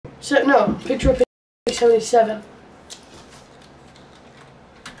So, no, picture of page 77.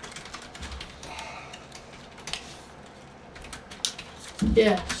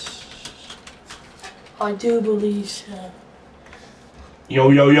 Yes. I do believe so. Yo,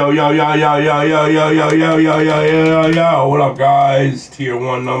 yo, yo, yo, yo, yo, yo, yo, yo, yo, yo, yo, yo, yo, yo. What up, guys? Tier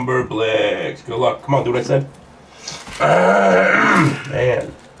 1 number, Blix. Good luck. Come on, do what I said.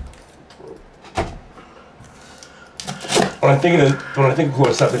 Man. When I think of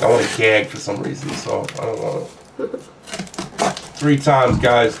chloroseptic, I want to gag for some reason, so I don't want to. 3 times,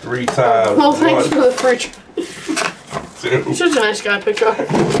 guys. 3 times. Well, thanks for the free try. 2. You're such a nice guy, picture.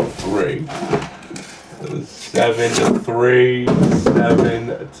 3. 7 to 3.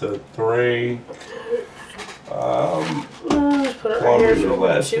 7 to 3. Let's put it right here so we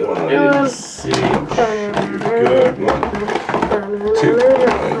can see what I'm doing. See. Good. 1, 2,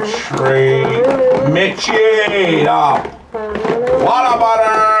 3. Mitchie! Oh. What about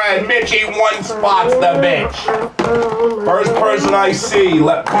her? And Mitchie 1 spots the bitch. First person I see.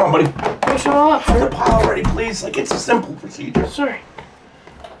 Come on, buddy. Push it off, Put the pile already, please. Like, it's a simple procedure. Sorry.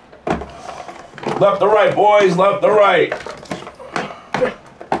 Left to right, boys. Left to right.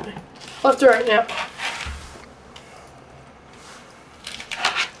 Left to right now.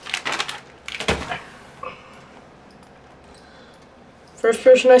 First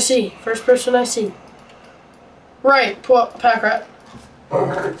person I see. First person I see. Right. Pack rat.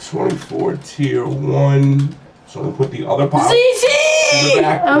 Alright, 24 tier 1. So we'll put the other pile. ZZ!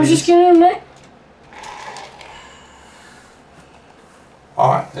 Back, I was just getting him there.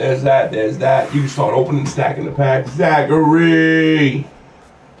 Alright, there's that, there's that. You can start opening and stacking the pack. Zachary!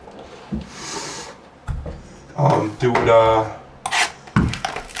 Dude, yeah,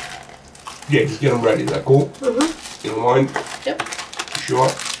 just get them ready. Is that cool? Mm-hmm. In line? Yep. Sure?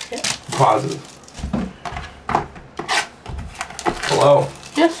 Yep. Positive. Hello?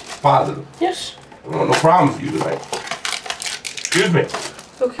 Yes. Positive. Yes. I don't want no problems with you tonight. Excuse me.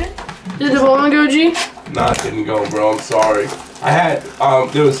 Okay. Did the woman go, G? Nah, it didn't go, bro. I'm sorry. I had,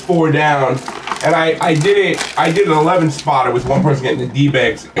 there was 4 down, and I did an 11 spotter with 1 person getting the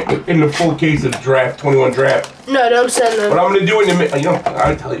D-bags in the full case of draft, 21 draft. No, don't send them. But I'm gonna do it in a minute. You know,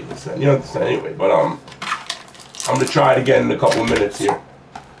 I'll tell you to send. You don't have to send anyway, but I'm gonna try it again in a couple of minutes here.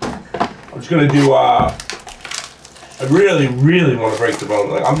 I'm just gonna do, I really, really want to break the bone.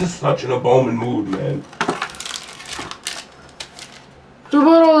 Like, I'm just such in a Bowman mood, man. Who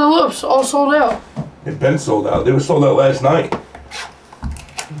bought all the loops? All sold out. They've been sold out. They were sold out last night.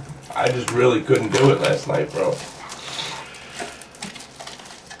 I just really couldn't do it last night, bro.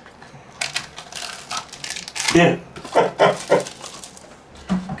 Yeah.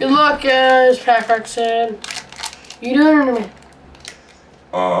 Good luck, guys. Pack Rock said. You doing it or me?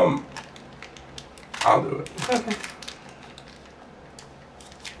 I'll do it. Okay.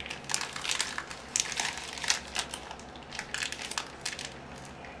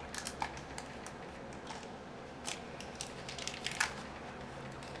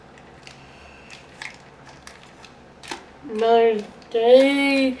 Another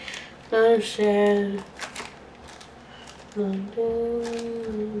day, another sad. Another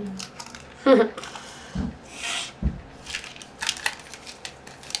day. I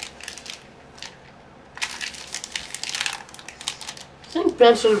think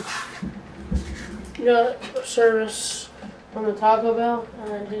Benson got a service from the Taco Bell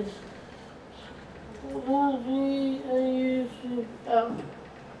and his. Oh.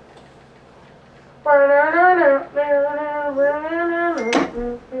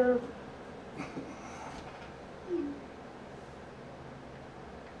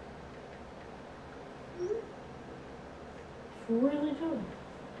 What are they doing?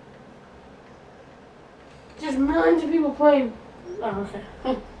 There's millions of people playing. Oh,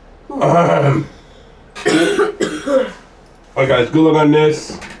 okay. Alright, guys, good luck on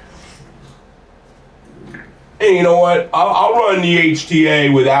this. Hey, you know what? I'll run the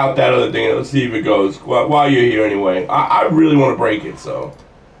HTA without that other thing. Let's see if it goes while you're here anyway. I really want to break it, so.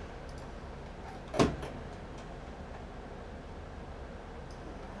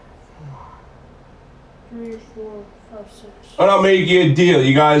 3, 4, 5, 6. And I'll make you a deal.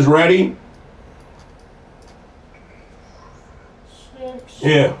 You guys ready? 6.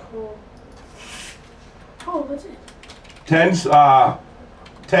 Yeah. 4. Oh, that's it. 10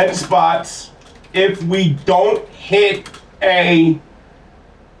 spots. If we don't hit a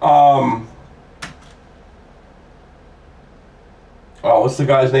oh, what's the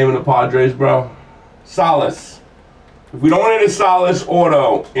guy's name in the Padres, bro? Solace. If we don't hit a Solace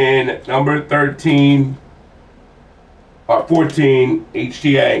auto in number 13 or 14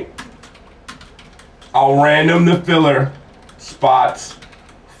 HTA, I'll random the filler spots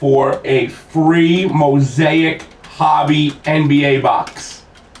for a free Mosaic Hobby NBA box.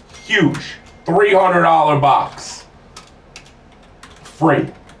 Huge. $300 box. Free.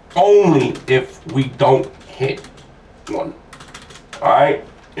 Only if we don't hit one. Alright,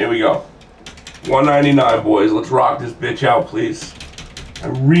 here we go. $199, boys. Let's rock this bitch out, please. I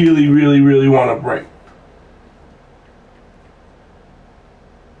really, really, really want to break.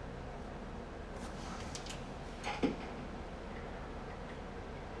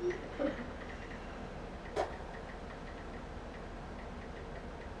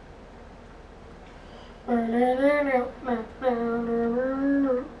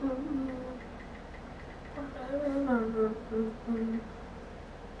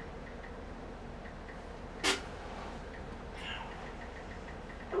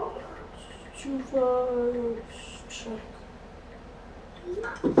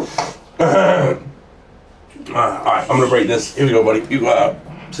 Alright, I'm gonna break this. Here we go, buddy. You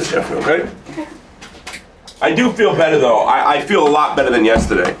sit there for me, okay? I do feel better though. I feel a lot better than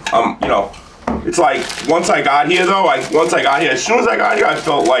yesterday. You know, it's like once I got here though, as soon as I got here, I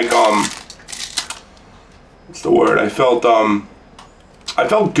felt like what's the word? I felt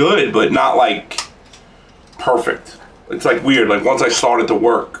good, but not like perfect. It's like weird. Like once I started to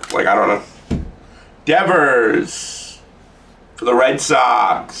work, like I don't know. Devers for the Red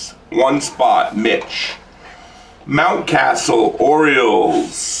Sox, 1 spot, Mitch. Mountcastle,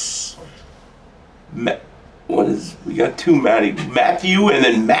 Orioles. We got 2 Matthew and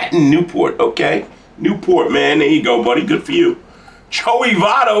then Matt in Newport. Okay, Newport, man. There you go, buddy. Good for you. Joey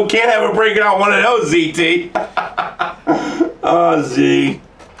Votto, can't have a breaking out one of those, ZT. Oh, Z.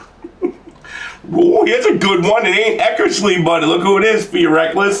 Oh, here's a good one. It ain't Eckersley, but look who it is for you,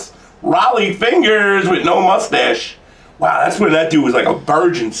 Reckless. Raleigh Fingers with no mustache. Wow, that's when that dude was like a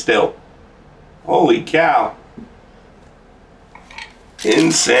virgin still. Holy cow.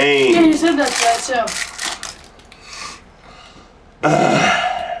 Insane. Yeah, you said that too.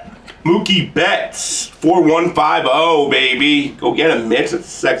 Mookie Betts, 4150, baby. Go get him, Mitch. It's a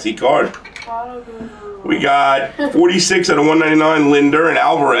sexy card. We got 46 out of 199, Linder and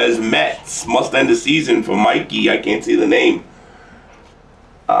Alvarez, Mets. Must end the season for Mikey. I can't see the name.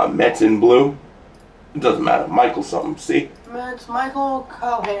 Mets in blue. It doesn't matter. Michael something. See? It's Michael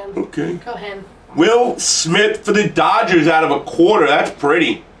Cohen. Okay. Cohen. Will Smith for the Dodgers out of a quarter. That's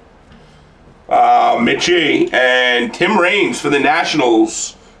pretty. Mitchie and Tim Raines for the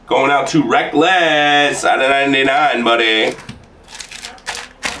Nationals. Going out to Reckless out of 99, buddy.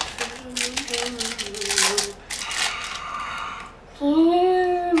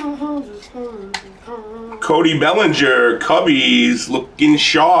 Cody Bellinger, Cubbies, looking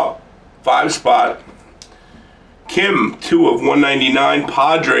sharp. 5 spot. Kim, 2 of 199,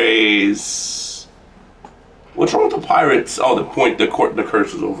 Padres. What's wrong with the Pirates? Oh, the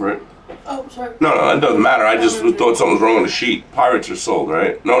curse is over it. Oh, sorry. No, it doesn't matter. I just thought something was wrong on the sheet. Pirates are sold,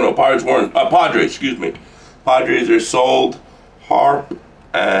 right? No, Pirates weren't. Padres, excuse me. Padres are sold. Harp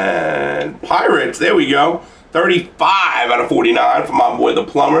and Pirates. There we go. 35 out of 49 for my boy the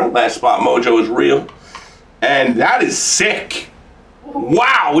Plumber. Last spot mojo is real. And that is sick.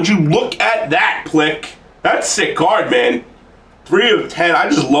 Wow, would you look at that, Plick? That's a sick card, man. 3 of 10. I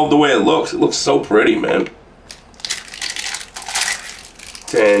just love the way it looks. It looks so pretty, man.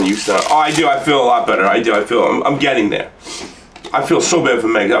 10, you start. Oh, I do. I feel a lot better. I do. I feel. I'm getting there. I feel so bad for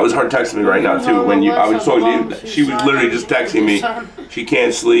Meg. That was her texting me right now too. When I was talking to you, she was literally just texting me. She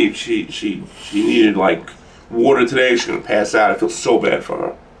can't sleep. She needed like water today. She's gonna pass out. I feel so bad for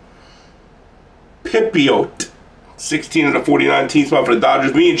her. Pipiot, 16 of the 49 team spot for the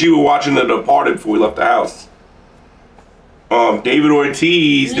Dodgers. Me and G were watching The Departed before we left the house. David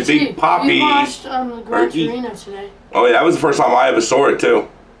Ortiz, the Big Poppy. We watched the Gran Torino today. Oh yeah, that was the first time I ever saw it too.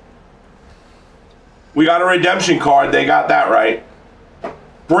 We got a redemption card. They got that right.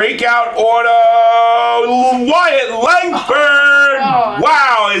 Breakout auto, Wyatt Langford. Oh,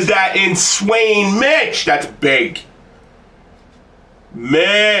 wow, is that in Swain Mitch? That's big.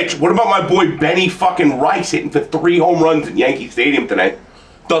 Mitch, what about my boy Benny fucking Rice hitting for 3 home runs at Yankee Stadium today?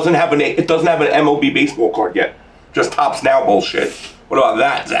 It doesn't have an MLB baseball card yet. Just Tops Now bullshit. What about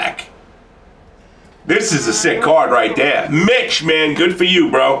that, Zach? This is a sick card right there. Mitch, man, good for you,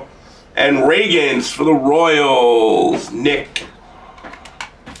 bro. And Reagan's for the Royals. Nick.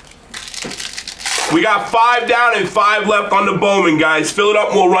 We got 5 down and 5 left on the Bowman, guys. Fill it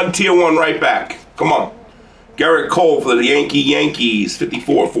up and we'll run tier 1 right back. Come on. Garrett Cole for the Yankees.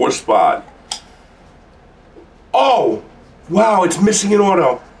 54, 4 spot. Oh! Wow, it's missing an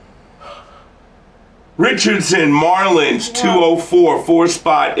auto. Richardson, Marlins, 204, 4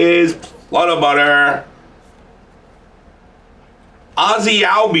 spot is Butter. Ozzy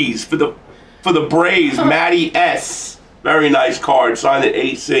Albies for the Braves. Matty S. Very nice card. Signed at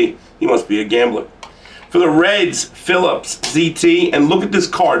AC. He must be a gambler. For the Reds, Phillips, ZT. And look at this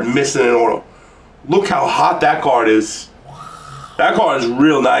card missing an auto. Look how hot that card is. That card is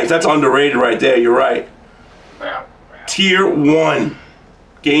real nice. That's underrated right there. You're right. Tier 1.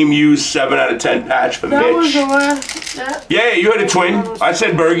 Game used 7 out of 10 patch for That Mitch. was the last. Yeah, you had a twin. I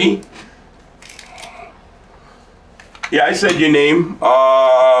said Bergie. Yeah, I said your name.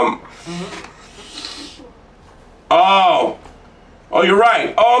 Oh, you're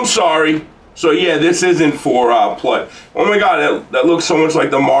right. Oh, I'm sorry. So yeah, this isn't for play. Oh my God, that looks so much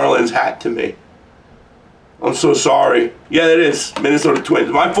like the Marlins hat to me. I'm so sorry. Yeah, it is. Minnesota Twins.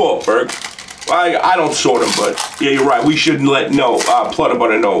 My fault, Berg. I don't sort them, but yeah, you're right. We shouldn't let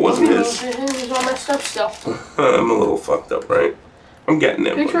Plutterbutter know it wasn't his. He's all messed up still. I'm a little fucked up, right? I'm getting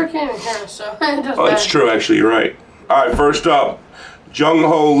there. Picture can't even hear us, so it doesn't Oh, it's true, actually, you're right. All right, first up, Jung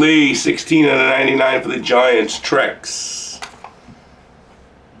Ho Lee, 16 out of 99 for the Giants. Trex.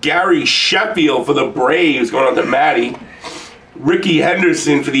 Gary Sheffield for the Braves, going out to Matty. Ricky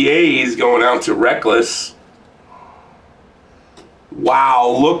Henderson for the A's, going out to Reckless.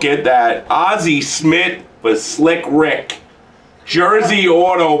 Wow, look at that. Ozzie Smith for Slick Rick. Jersey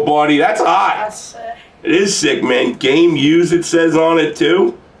auto, buddy. That's hot. That's sick. It is sick, man. Game used, it says on it,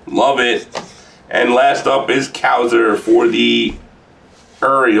 too. Love it. And last up is Cowser for the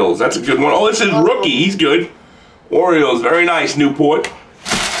Orioles. That's a good one. Oh, this is rookie. He's good. Orioles, very nice, Newport.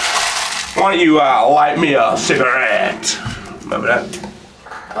 Why don't you light me a cigarette? Remember that?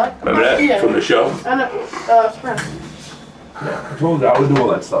 What? Remember that from the show? I know. Sprint. Yeah, I told you I would do all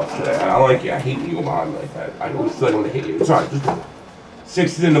that stuff today. I don't like you. I hate when you go behind me like that. I always feel like I'm going to hit you. It's all right. Just do it.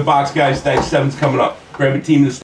 6 is in the box, guys. Thanks. 7's coming up. Grab a team this